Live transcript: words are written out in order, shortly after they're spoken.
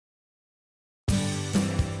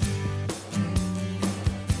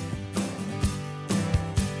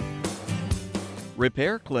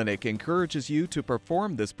Repair Clinic encourages you to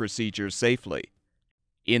perform this procedure safely.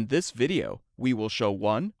 In this video, we will show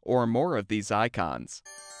one or more of these icons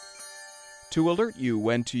to alert you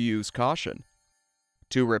when to use caution.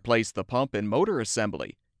 To replace the pump and motor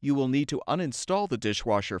assembly, you will need to uninstall the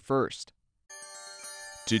dishwasher first.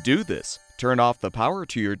 To do this, turn off the power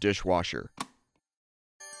to your dishwasher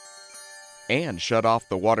and shut off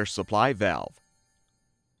the water supply valve.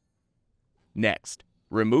 Next,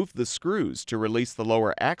 remove the screws to release the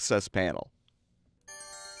lower access panel.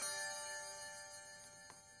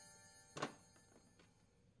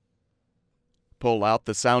 Pull out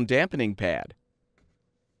the sound dampening pad.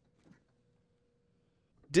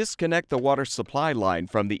 Disconnect the water supply line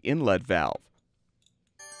from the inlet valve.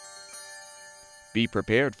 Be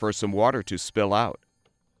prepared for some water to spill out.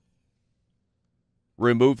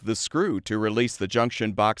 Remove the screw to release the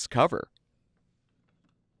junction box cover.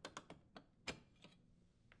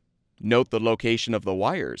 Note the location of the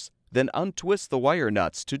wires, then untwist the wire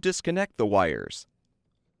nuts to disconnect the wires.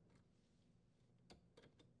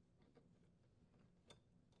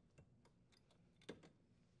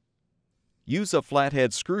 Use a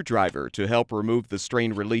flathead screwdriver to help remove the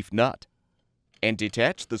strain relief nut, and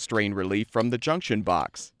detach the strain relief from the junction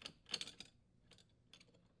box.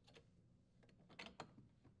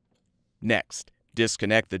 Next,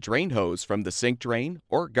 disconnect the drain hose from the sink drain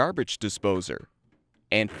or garbage disposer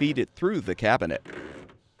and feed it through the cabinet.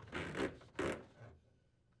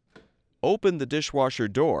 Open the dishwasher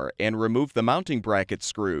door and remove the mounting bracket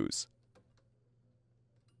screws.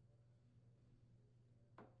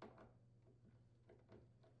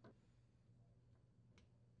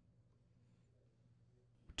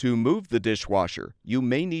 To move the dishwasher, you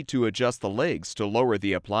may need to adjust the legs to lower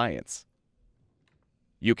the appliance.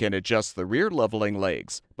 You can adjust the rear leveling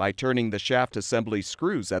legs by turning the shaft assembly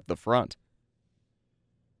screws at the front.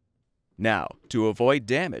 Now, to avoid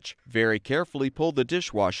damage, very carefully pull the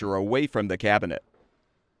dishwasher away from the cabinet.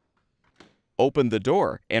 Open the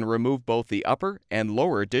door and remove both the upper and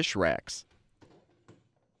lower dish racks.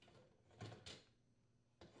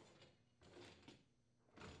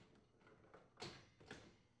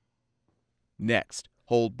 Next,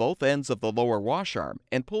 hold both ends of the lower wash arm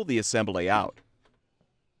and pull the assembly out.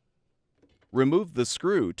 Remove the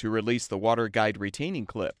screw to release the water guide retaining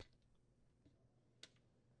clip.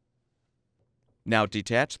 Now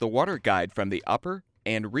detach the water guide from the upper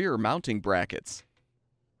and rear mounting brackets.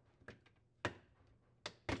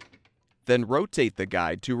 Then rotate the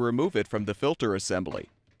guide to remove it from the filter assembly.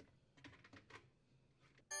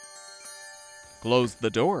 Close the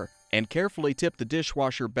door and carefully tip the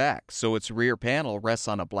dishwasher back so its rear panel rests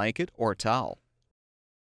on a blanket or towel.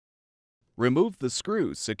 Remove the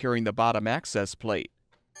screws securing the bottom access plate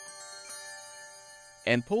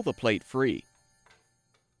and pull the plate free.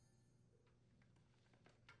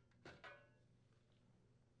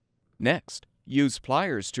 Next, use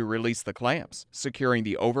pliers to release the clamps, securing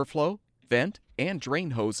the overflow, vent, and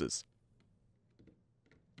drain hoses.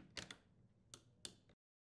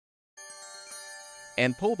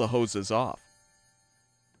 And pull the hoses off.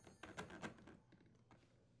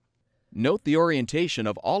 Note the orientation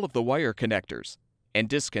of all of the wire connectors and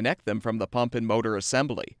disconnect them from the pump and motor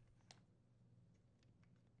assembly.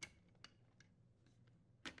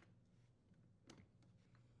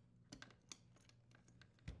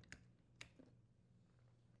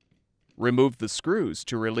 Remove the screws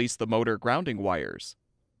to release the motor grounding wires.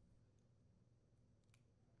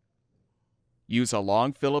 Use a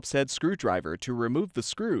long Phillips head screwdriver to remove the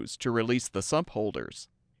screws to release the sump holders.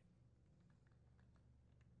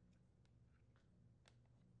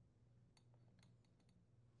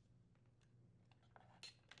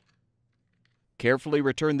 Carefully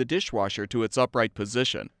return the dishwasher to its upright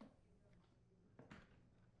position.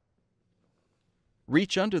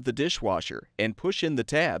 Reach under the dishwasher and push in the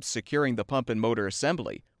tabs securing the pump and motor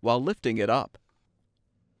assembly while lifting it up.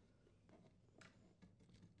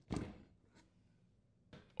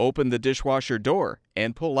 Open the dishwasher door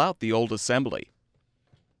and pull out the old assembly.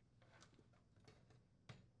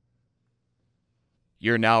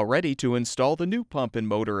 You're now ready to install the new pump and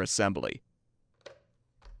motor assembly.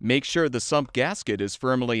 Make sure the sump gasket is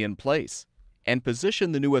firmly in place and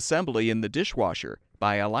position the new assembly in the dishwasher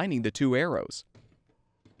by aligning the two arrows.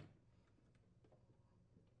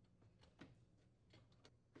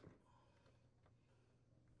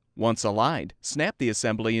 Once aligned, snap the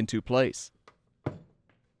assembly into place.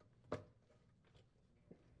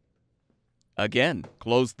 Again,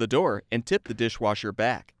 close the door and tip the dishwasher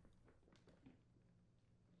back.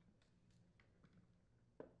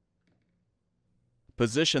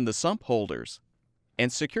 Position the sump holders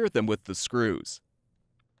and secure them with the screws.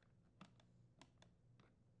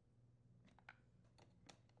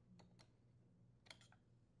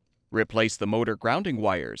 Replace the motor grounding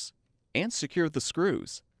wires and secure the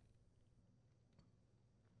screws.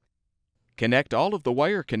 Connect all of the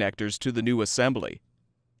wire connectors to the new assembly.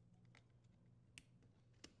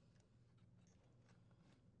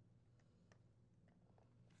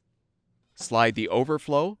 Slide the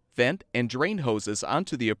overflow, vent, and drain hoses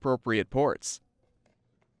onto the appropriate ports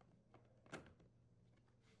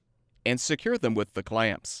and secure them with the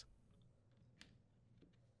clamps.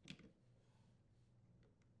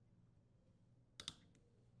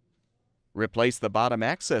 Replace the bottom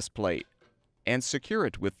access plate and secure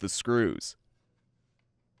it with the screws.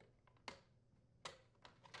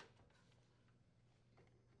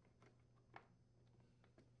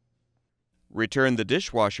 Return the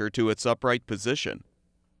dishwasher to its upright position.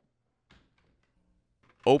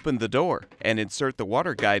 Open the door and insert the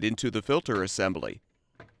water guide into the filter assembly.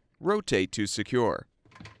 Rotate to secure.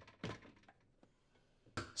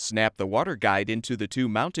 Snap the water guide into the two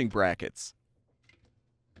mounting brackets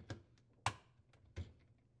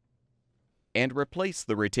and replace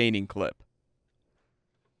the retaining clip.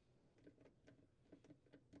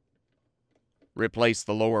 Replace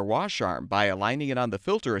the lower wash arm by aligning it on the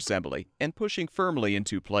filter assembly and pushing firmly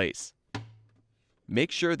into place.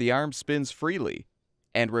 Make sure the arm spins freely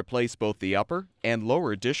and replace both the upper and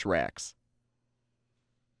lower dish racks.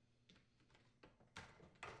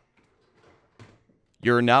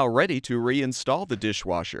 You're now ready to reinstall the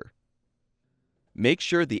dishwasher. Make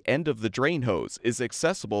sure the end of the drain hose is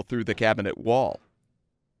accessible through the cabinet wall.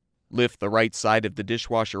 Lift the right side of the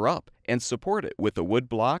dishwasher up and support it with a wood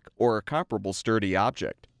block or a comparable sturdy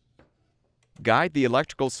object. Guide the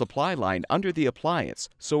electrical supply line under the appliance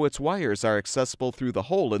so its wires are accessible through the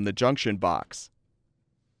hole in the junction box.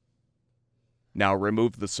 Now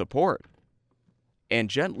remove the support and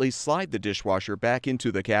gently slide the dishwasher back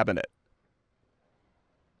into the cabinet.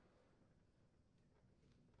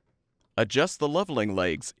 Adjust the leveling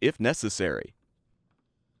legs if necessary.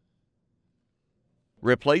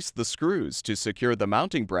 Replace the screws to secure the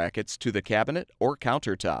mounting brackets to the cabinet or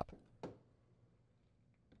countertop.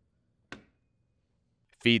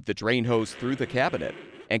 Feed the drain hose through the cabinet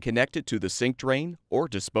and connect it to the sink drain or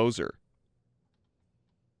disposer.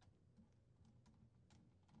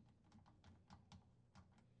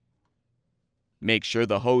 Make sure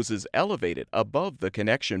the hose is elevated above the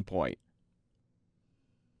connection point.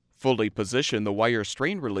 Fully position the wire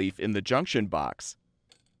strain relief in the junction box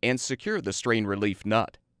and secure the strain relief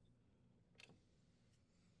nut.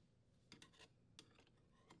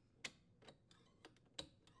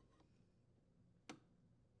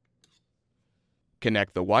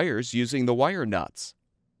 Connect the wires using the wire nuts.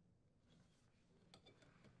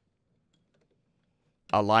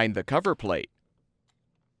 Align the cover plate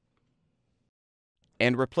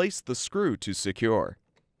and replace the screw to secure.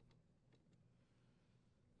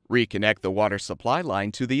 Reconnect the water supply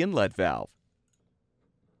line to the inlet valve.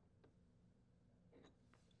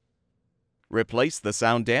 Replace the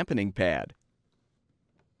sound dampening pad.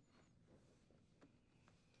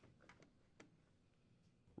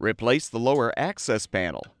 Replace the lower access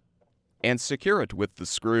panel and secure it with the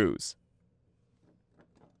screws.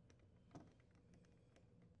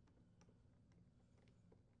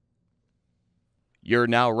 You're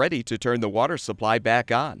now ready to turn the water supply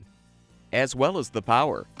back on, as well as the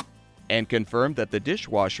power, and confirm that the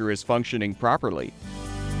dishwasher is functioning properly.